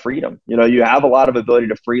a lot of freedom. You know, you have a lot of ability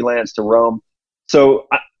to freelance, to roam. So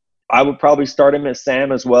I would probably start him at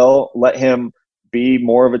Sam as well. Let him be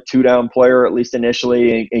more of a two-down player, at least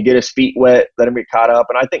initially, and get his feet wet, let him get caught up.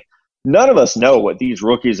 And I think none of us know what these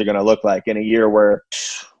rookies are going to look like in a year where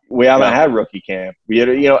we haven't had rookie camp.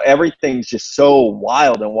 Everything's just so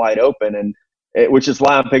wild and wide open, and which is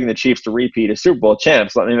why I'm picking the Chiefs to repeat as Super Bowl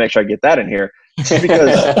champs. Let me make sure I get that in here, just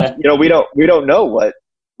because we don't know what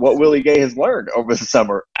Willie Gay has learned over the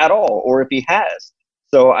summer at all, or if he has.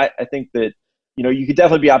 So I think that you could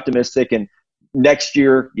definitely be optimistic. And next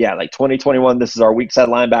year, like 2021, this is our weak side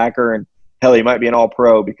linebacker, and hell, he might be an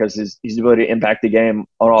all-pro because his ability to impact the game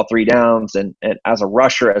on all three downs and as a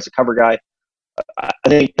rusher, as a cover guy. I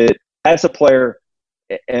think that as a player,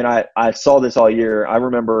 and I saw this all year, I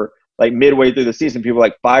remember like midway through the season, people were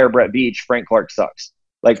like, fire Brett Beach, Frank Clark sucks.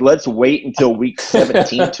 Like, let's wait until week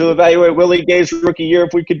 17 to evaluate Willie Gay's rookie year,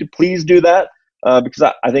 if we could please do that. Because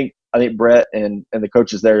I think Brett and the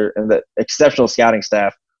coaches there and the exceptional scouting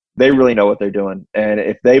staff, they really know what they're doing. And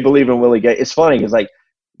if they believe in Willie Gay, it's funny because like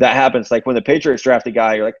that happens. Like when the Patriots draft a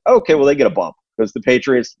guy, you're like, okay, well, they get a bump because the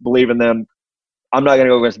Patriots believe in them. I'm not going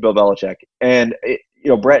to go against Bill Belichick. And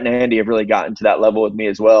Brett and Andy have really gotten to that level with me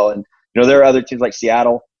as well. And there are other teams like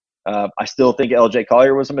Seattle. I still think LJ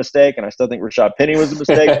Collier was a mistake, and I still think Rashad Penny was a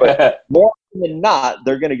mistake. But more often than not,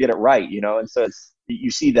 they're going to get it right. And so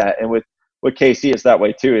you see that. And with KC, it's that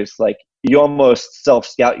way too. It's like you almost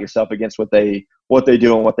self-scout yourself against what they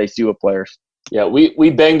do and what they see with players. Yeah,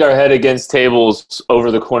 we banged our head against tables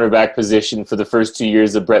over the cornerback position for the first 2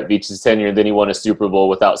 years of Brett Veach's tenure, and then he won a Super Bowl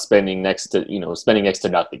without spending next to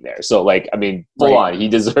nothing there. So full on, he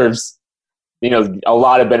deserves a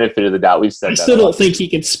lot of benefit of the doubt. We've said I still don't think he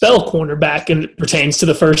can spell cornerback, and it pertains to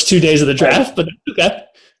the first 2 days of the draft, but okay.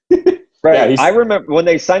 Right. Yeah, I remember when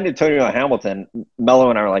they signed Antonio Hamilton, Mello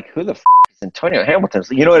and I were like, who the is Antonio Hamilton?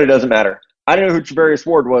 So, you know what? It doesn't matter. I didn't know who Travarius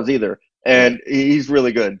Ward was either. And he's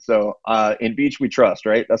really good. So in Beach, we trust,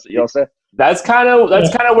 right? That's what y'all say? That's kind of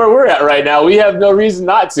where we're at right now. We have no reason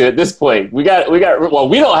not to at this point. We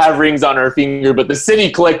don't have rings on our finger, but the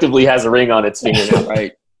city collectively has a ring on its finger now.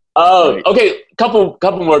 Right. Right. Okay, couple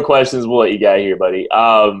more questions. We'll let you get here, buddy.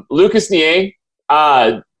 Lucas Niang,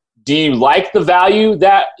 do you like the value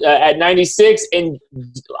that at 96? And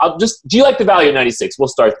do you like the value at 96? We'll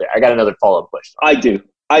start there. I got another follow-up question.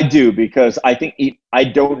 I do because I think I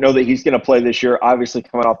don't know that he's going to play this year, obviously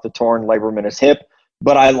coming off the torn labrum in his hip,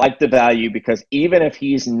 but I like the value because even if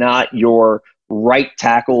he's not your right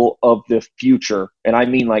tackle of the future, and I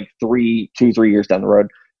mean like 2-3 years down the road,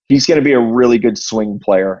 he's going to be a really good swing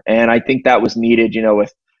player. And I think that was needed,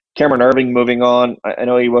 with Cameron Irving moving on. I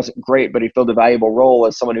know he wasn't great, but he filled a valuable role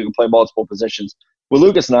as someone who can play multiple positions. With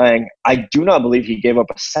Lucas Niang, I do not believe he gave up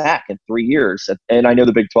a sack in 3 years. And I know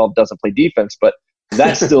the Big 12 doesn't play defense, but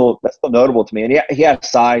that's still notable to me. And he has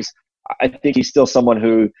size. I think he's still someone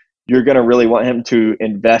who you're going to really want him to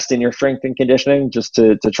invest in your strength and conditioning just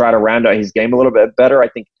to try to round out his game a little bit better. I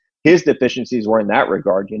think his deficiencies were in that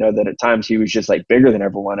regard, that at times he was just like bigger than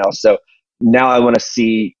everyone else. So now I want to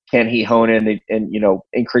see, can he hone in and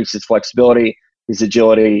increase his flexibility, his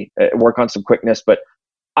agility, work on some quickness. But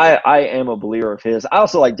I am a believer of his. I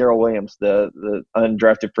also like Darrell Williams, the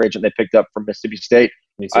undrafted free agent they picked up from Mississippi State.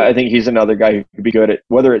 I think he's another guy who could be good at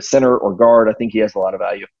whether it's center or guard. I think he has a lot of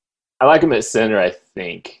value. I like him at center, I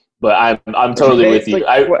think, but I'm totally with you.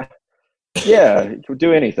 Yeah, he could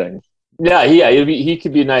do anything. Yeah, he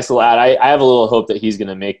could be a nice little add. I have a little hope that he's going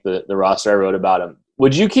to make the roster. I wrote about him.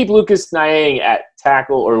 Would you keep Lucas Niang at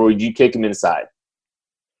tackle, or would you kick him inside?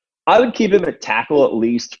 I would keep him at tackle at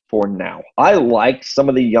least for now. I like some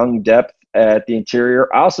of the young depth at the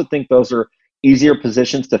interior. I also think those are easier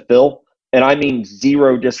positions to fill. And I mean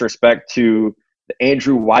zero disrespect to the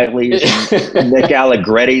Andrew Wileys and Nick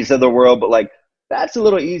Allegretti's of the world, but that's a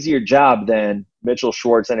little easier job than Mitchell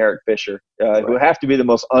Schwartz and Eric Fisher, who have to be the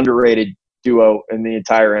most underrated duo in the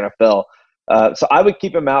entire NFL. So I would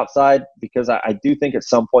keep him outside because I do think at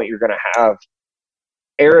some point you're going to have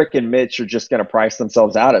Eric and Mitch are just going to price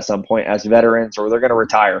themselves out at some point as veterans, or they're going to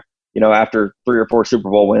retire. after 3 or 4 Super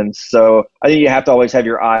Bowl wins. So I think you have to always have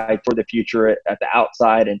your eye toward the future at the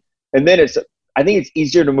outside. And then I think it's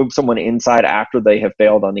easier to move someone inside after they have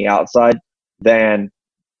failed on the outside than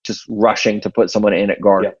just rushing to put someone in at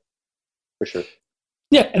guard. Yeah, for sure.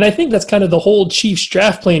 Yeah, and I think that's kind of the whole Chiefs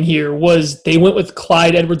draft plan here was they went with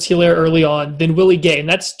Clyde Edwards-Helaire early on, then Willie Gay. And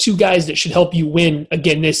that's 2 guys that should help you win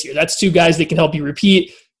again this year. That's 2 guys that can help you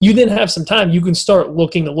repeat. You then have some time. You can start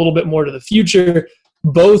looking a little bit more to the future.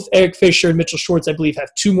 Both Eric Fisher and Mitchell Schwartz, I believe,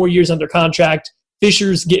 have 2 more years under contract.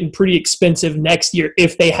 Fisher's getting pretty expensive next year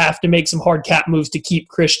if they have to make some hard cap moves to keep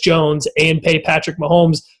Chris Jones and pay Patrick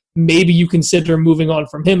Mahomes. Maybe you consider moving on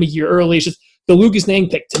from him a year early. It's just the Lucas Niang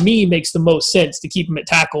pick, to me, makes the most sense to keep him at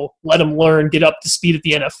tackle, let him learn, get up to speed at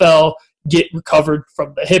the NFL, get recovered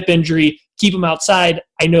from the hip injury, keep him outside.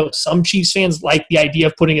 I know some Chiefs fans like the idea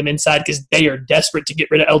of putting him inside because they are desperate to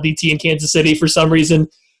get rid of LDT in Kansas City for some reason.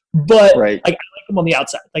 But I like him on the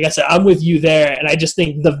outside. Like I said, I'm with you there, and I just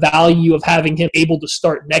think the value of having him able to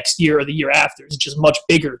start next year or the year after is just much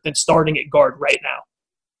bigger than starting at guard right now.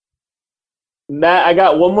 Matt, I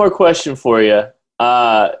got one more question for you.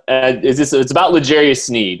 It's about L'Jarius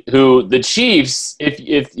Sneed, who the Chiefs,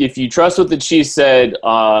 if you trust what the Chiefs said,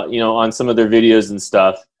 on some of their videos and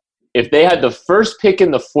stuff, if they had the first pick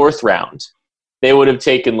in the 4th round, they would have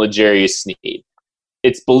taken L'Jarius Sneed.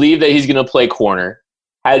 It's believed that he's going to play corner.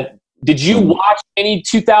 Did you watch any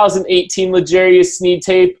 2018 L'Jarius Sneed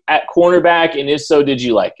tape at cornerback, and if so, did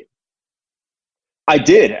you like it? I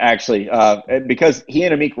did, actually, because he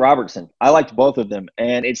and Amik Robertson, I liked both of them.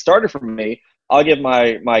 And it started for me. I'll give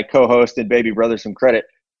my co-host and baby brother some credit.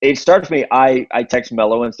 It started for me. I texted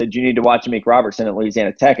Mello and said, you need to watch Amik Robertson at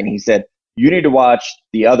Louisiana Tech. And he said, you need to watch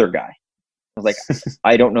the other guy. I was like,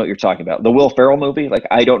 I don't know what you're talking about. The Will Ferrell movie? Like,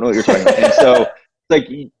 I don't know what you're talking about. And so,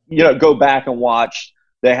 go back and watch.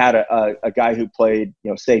 They had a guy who played,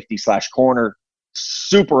 safety / corner,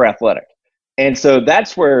 super athletic. And so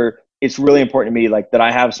that's where it's really important to me, like, that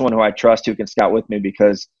I have someone who I trust who can scout with me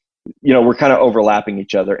because, we're kind of overlapping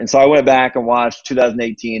each other. And so I went back and watched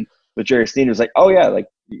 2018 with Jerry Sneed. It was like, oh, yeah, like,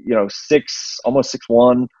 almost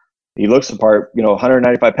 6'1". He looks the part,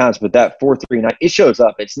 195 pounds, but that 4.39, it shows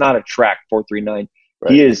up. It's not a track 4.39.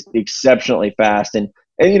 Right. He is exceptionally fast. And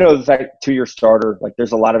the fact 2-year starter, like,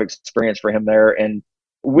 there's a lot of experience for him there. And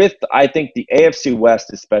with, I think, the AFC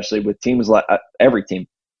West, especially with teams like every team,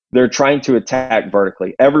 they're trying to attack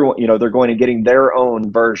vertically. Everyone, they're going and getting their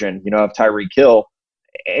own version, of Tyreek Hill.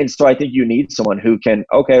 And so I think you need someone who can,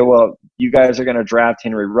 okay, well, you guys are going to draft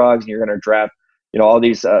Henry Ruggs and you're going to draft, all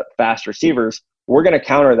these fast receivers. We're going to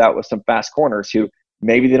counter that with some fast corners who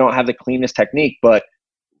maybe they don't have the cleanest technique, but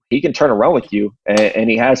he can turn around with you and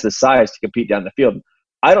he has the size to compete down the field.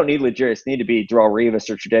 I don't need L'Jarius Sneed to be Darrelle Revis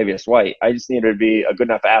or Tre'Davious White. I just need him to be a good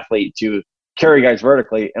enough athlete to carry guys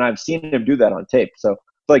vertically, and I've seen him do that on tape. So I feel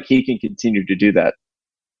like he can continue to do that.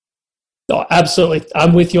 No, absolutely.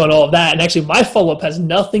 I'm with you on all of that. And actually, my follow-up has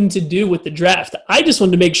nothing to do with the draft. I just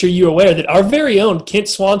wanted to make sure you're aware that our very own Kent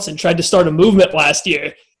Swanson tried to start a movement last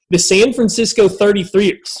year, the San Francisco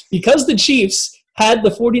 33ers. Because the Chiefs had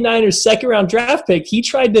the 49ers second-round draft pick, he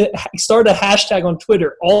tried to start a hashtag on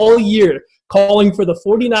Twitter all year calling for the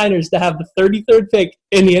 49ers to have the 33rd pick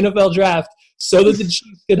in the NFL draft so that the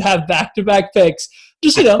Chiefs could have back-to-back picks.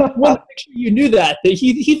 Just, want to make sure you knew that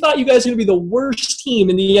he thought you guys were going to be the worst team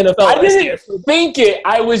in the NFL. I didn't think it.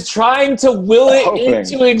 I was trying to will it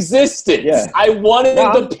into existence. Yeah. I wanted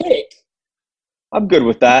the pick. I'm good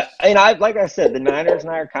with that. And like I said, the Niners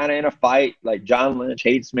and I are kind of in a fight. Like, John Lynch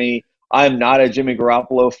hates me. I'm not a Jimmy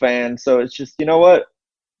Garoppolo fan. So it's just, you know what?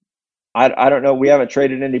 I don't know. We haven't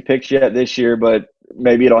traded any picks yet this year, but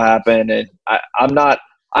maybe it'll happen. And I'm not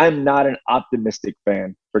an optimistic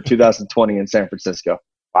fan for 2020 in San Francisco.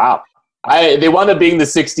 Wow. They wound up being the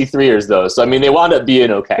 63ers though. So, they wound up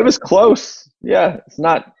being okay. It was close. Yeah. It's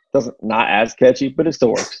not as catchy, but it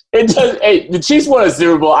still works. It does. Hey, the Chiefs won a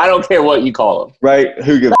Super Bowl. I don't care what you call them. Right.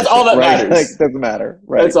 Who gives That's all that matters. Like, doesn't matter.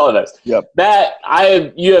 Right. That's all that matters. Yep.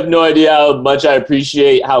 Matt, you have no idea how much I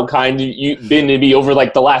appreciate how kind you've been to me over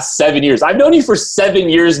like the last 7 years. I've known you for 7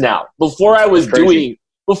 years now. Before I was doing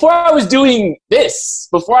this,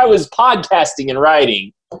 before I was podcasting and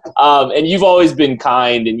writing, and you've always been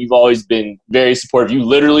kind and you've always been very supportive. You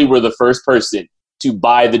literally were the first person to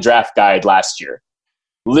buy the draft guide last year.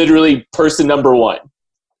 Literally person number one.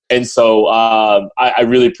 And so I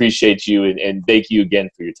really appreciate you and thank you again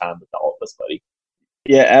for your time with all of us, buddy.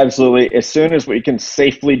 Yeah, absolutely. As soon as we can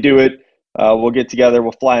safely do it, we'll get together.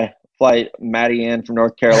 We'll fly Matty in from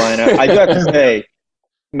North Carolina. I do have to say,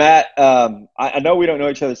 Matt, I know we don't know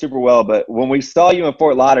each other super well, but when we saw you in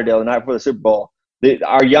Fort Lauderdale the night before the Super Bowl,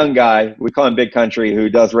 our young guy, we call him Big Country, who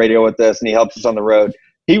does radio with us, and he helps us on the road.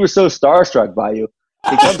 He was so starstruck by you.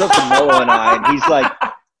 He comes up to Noah and I, and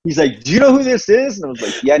he's like, do you know who this is? And I was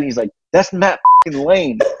like, yeah. And he's like, that's Matt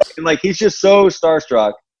Lane. And like, he's just so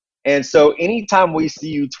starstruck. And so anytime we see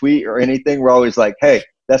you tweet or anything, we're always like, hey,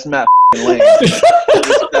 that's Matt Lane.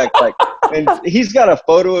 Respect, like, and he's got a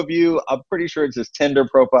photo of you. I'm pretty sure it's his Tinder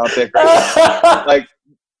profile pic right now. Like,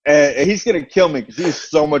 and he's gonna kill me because he's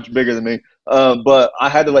so much bigger than me. But I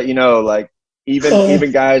had to let you know, like,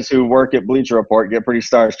 even guys who work at Bleacher Report get pretty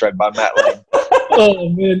starstruck by Matt Lane. Oh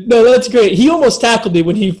man, no, that's great. He almost tackled me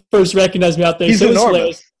when he first recognized me out there. He's so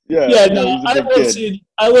enormous.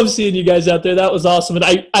 I love seeing you guys out there. That was awesome, and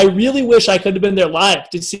I really wish I could have been there live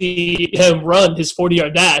to see him run his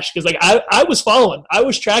 40-yard dash because like I was following, I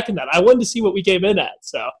was tracking that. I wanted to see what we came in at.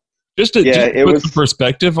 So just to put some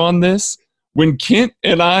perspective on this, when Kent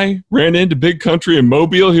and I ran into Big Country in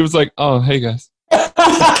Mobile, he was like, "Oh, hey guys."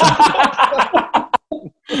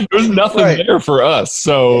 There's nothing there for us,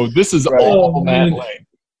 so this is all Matt Lane.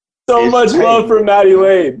 So much love for Matty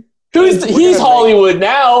Lane. He's Hollywood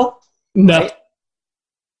now. No.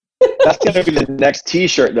 That's going to be the next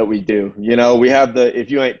T-shirt that we do. You know, we have the "If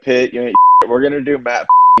you ain't Pitt, you ain't." We're going to do Matt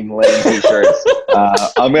Lane T-shirts.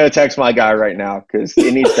 I'm going to text my guy right now because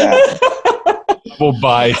he needs to have. We'll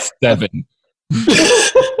buy 7.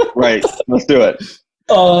 Right. Let's do it.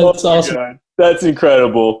 Oh, that's awesome. God. That's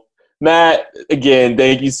incredible. Matt, again,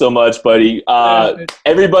 thank you so much, buddy.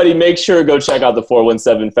 Everybody, make sure to go check out the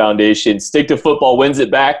 417 Foundation. Stick to Football wins it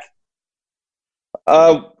back.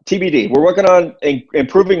 TBD. We're working on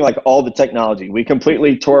improving like all the technology. We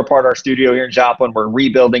completely tore apart our studio here in Joplin. We're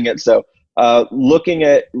rebuilding it. So looking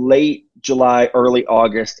at late July, early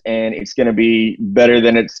August, and it's going to be better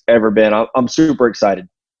than it's ever been. I'm super excited.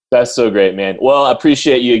 That's so great, man. Well, I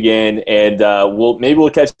appreciate you again, and we'll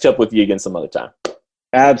catch up with you again some other time.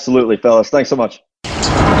 Absolutely, fellas. Thanks so much.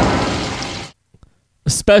 A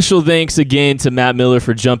special thanks again to Matt Miller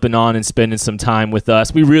for jumping on and spending some time with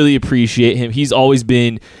us. We really appreciate him. He's always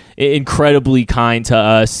been incredibly kind to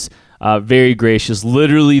us, very gracious.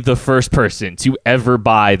 Literally the first person to ever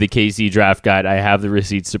buy the KC Draft Guide. I have the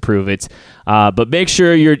receipts to prove it. But make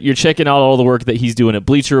sure you're checking out all the work that he's doing at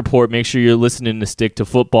Bleacher Report. Make sure you're listening to Stick to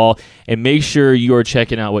Football, and make sure you are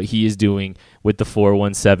checking out what he is doing with the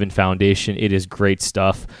 417 Foundation. It is great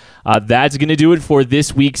stuff. That's going to do it for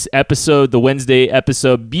this week's episode, the Wednesday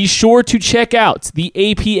episode. Be sure to check out the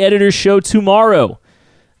AP Editor Show tomorrow.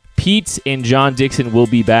 Pete and John Dixon will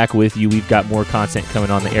be back with you. We've got more content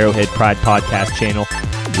coming on the Arrowhead Pride podcast channel.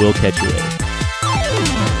 We'll catch you later.